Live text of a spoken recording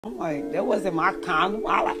I'm like, that wasn't my condom.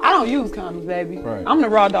 I don't use condoms, baby. Right. I'm the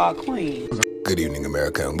raw dog queen. Good evening,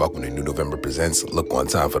 America, and welcome to New November Presents Look One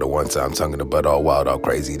Time for the one time tongue in the butt all wild, all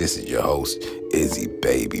crazy. This is your host, Izzy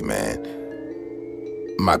Baby, man.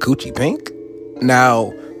 My coochie pink?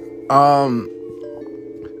 Now, I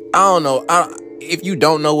don't know. If you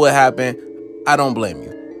don't know what happened, I don't blame you.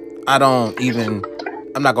 I'm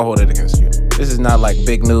not gonna hold it against you. This is not like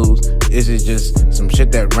big news. This is just some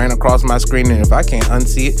shit that ran across my screen, and if I can't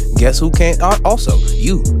unsee it, guess who can't? Also,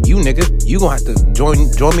 you nigga, you gonna have to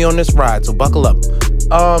join me on this ride. So buckle up.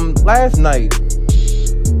 Last night, it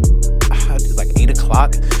was like 8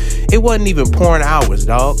 o'clock. It wasn't even pouring hours,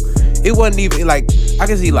 dog. It wasn't even like I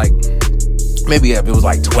could see like maybe if it was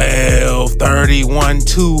like 12, 31,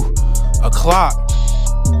 2 o'clock.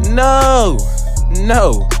 No.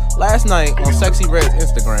 Last night on SEXYY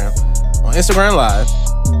on Instagram Live,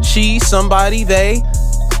 they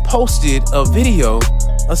posted a video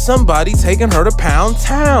of somebody taking her to Pound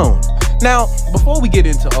Town. Now, before we get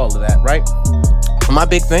into all of that, right? My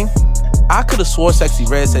big thing, I could have swore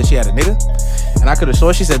SEXYY said she had a nigga, and I could have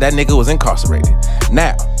swore she said that nigga was incarcerated.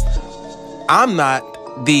 Now, I'm not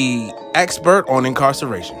the expert on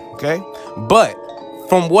incarceration, okay? But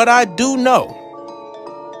from what I do know,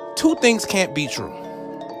 two things can't be true.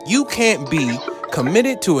 You can't be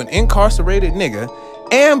committed to an incarcerated nigga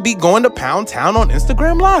and be going to Pound Town on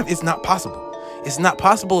Instagram Live. It's not possible. It's not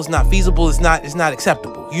possible. It's not feasible. It's not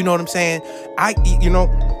acceptable. You know what I'm saying?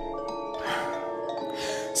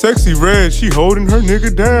 SEXYY, she holding her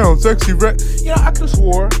nigga down. SEXYY. I could have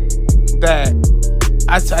swore that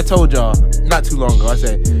I told y'all not too long ago. I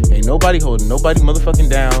said, ain't nobody holding nobody motherfucking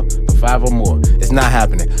down for 5 or more. It's not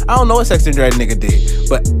happening. I don't know what SEXYY nigga did,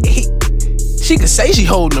 but she could say she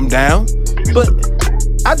holding him down, but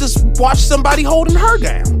I just watched somebody holding her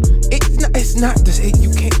down. It's not this.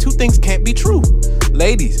 You can't. Two things can't be true,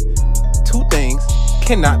 ladies. Two things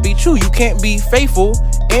cannot be true. You can't be faithful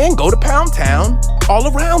and go to Pound Town all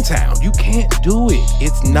around town. You can't do it.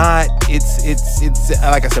 It's not. It's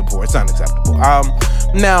like I said before. It's unacceptable.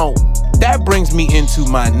 Now that brings me into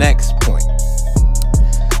my next point.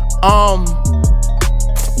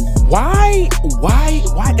 Why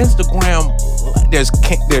Instagram?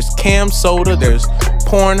 There's Cam Soda, there's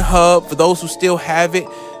Pornhub for those who still have it.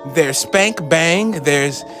 There's Spank Bang.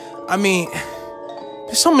 There's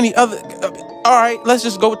so many other. All right, let's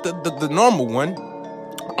just go with the normal one.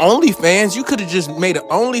 OnlyFans. You could have just made an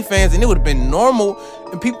OnlyFans and it would have been normal,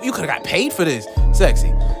 and people you could have got paid for this.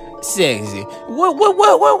 Sexy. What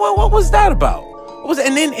was that about? What was it?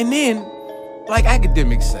 And then. Like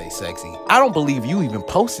academics say, Sexy, I don't believe you even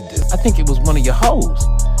posted this. I think it was one of your hoes.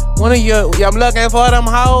 I'm looking for them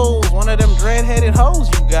hoes. One of them dread-headed hoes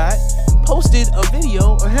you got posted a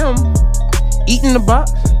video of him eating the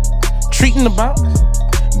box, treating the box,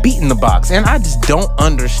 beating the box. And I just don't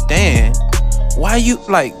understand why you,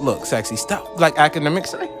 look, Sexy, stop, like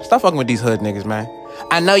academics say, stop fucking with these hood niggas, man.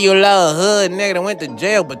 I know you love a hood nigga that went to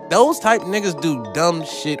jail, but those type niggas do dumb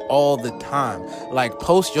shit all the time. Like,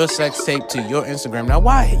 post your sex tape to your Instagram. Now,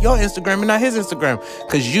 why your Instagram and not his Instagram?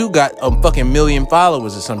 Because you got a fucking million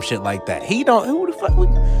followers or some shit like that. He don't, who the fuck,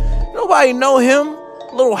 nobody know him.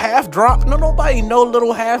 Little half drop. No, nobody know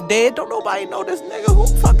little half dead. Don't nobody know this nigga. Who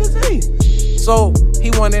the fuck is he? So, he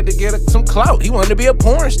wanted to get some clout. He wanted to be a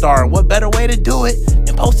porn star. And what better way to do it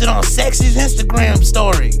than post it on SEXYY's Instagram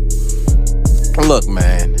story? Look,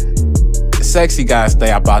 man, Sexy guys stay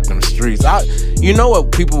about them streets. You know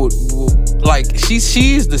what people would like?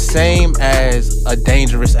 She's the same as a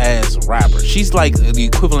dangerous ass rapper. She's like the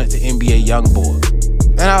equivalent to NBA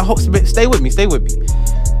YoungBoy. And I hope stay with me.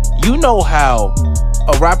 You know how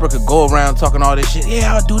a rapper could go around talking all this shit.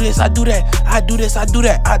 Yeah, I'll do this, I do that, I do this, I do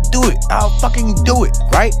that, I do it, I'll fucking do it,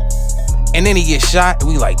 right? And then he gets shot, and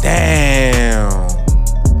we like, damn,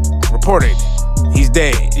 reported. He's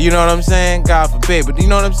dead. You know what I'm saying? God forbid. But you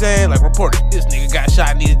know what I'm saying? Like, reported. This nigga got shot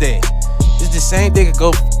and he's dead. It's the same thing could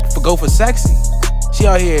go for Sexy. She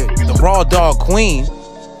out here, the raw dog queen.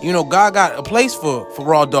 You know, God got a place for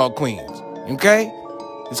raw dog queens. Okay?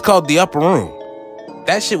 It's called the upper room.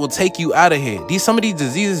 That shit will take you out of here. Some of these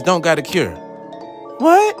diseases don't got a cure.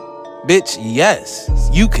 What? Bitch, yes.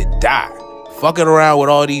 You could die. Fucking around with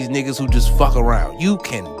all these niggas who just fuck around. You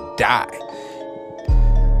can die.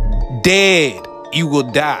 Dead. You will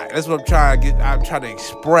die. That's what I'm trying to get. I'm trying to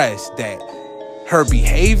express that her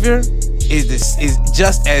behavior is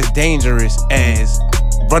just as dangerous as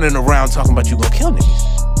running around talking about you gonna kill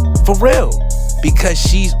niggas. For real. Because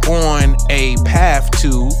she's on a path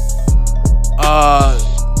to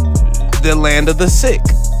the land of the sick.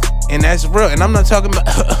 And that's real. And I'm not talking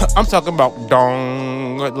about I'm talking about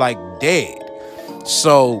dong, like dead.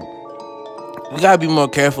 So we gotta be more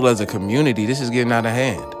careful as a community. This is getting out of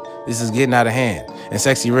hand. And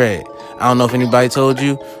Sexy Red, I don't know if anybody told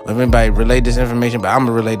you or if anybody relayed this information, but I'm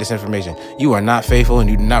gonna relay this information. You are not faithful, and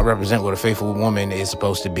you do not represent what a faithful woman is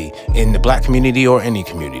supposed to be in the black community or any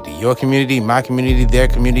community. Your community, my community, their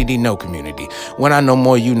community, no community. When I know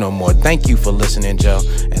more, you know more. Thank you for listening, Joe,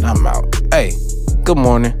 and I'm out. Hey, good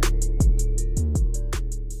morning.